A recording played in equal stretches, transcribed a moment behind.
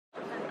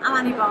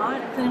I'm Annie Barr,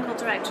 Clinical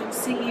Director and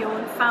CEO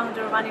and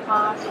founder of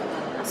Barr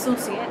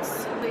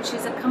Associates, which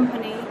is a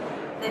company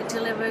that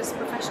delivers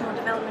professional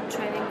development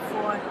training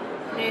for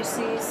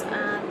nurses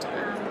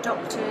and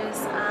doctors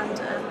and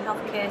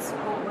healthcare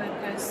support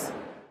workers.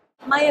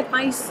 My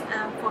advice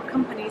for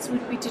companies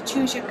would be to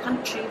choose your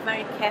country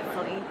very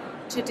carefully,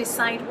 to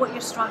decide what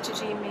your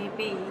strategy may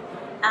be,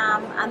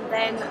 and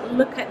then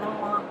look at the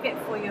market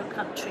for your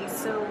country.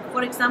 So,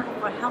 for example,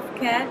 for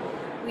healthcare,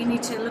 we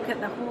need to look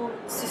at the whole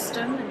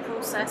system and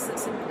process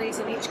that's in place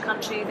in each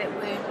country that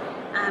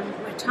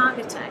we're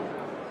targeting.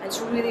 It's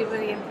really,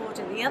 really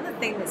important. The other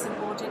thing that's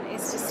important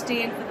is to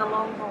stay in for the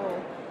long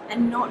haul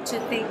and not to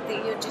think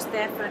that you're just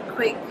there for a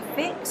quick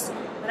fix,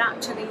 but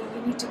actually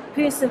you need to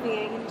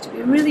persevere, you need to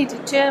be really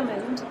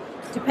determined,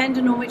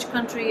 depending on which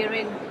country you're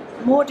in.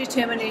 More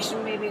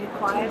determination may be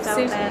required out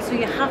there, so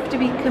you have to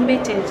be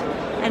committed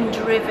and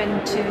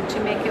driven to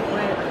make it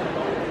work.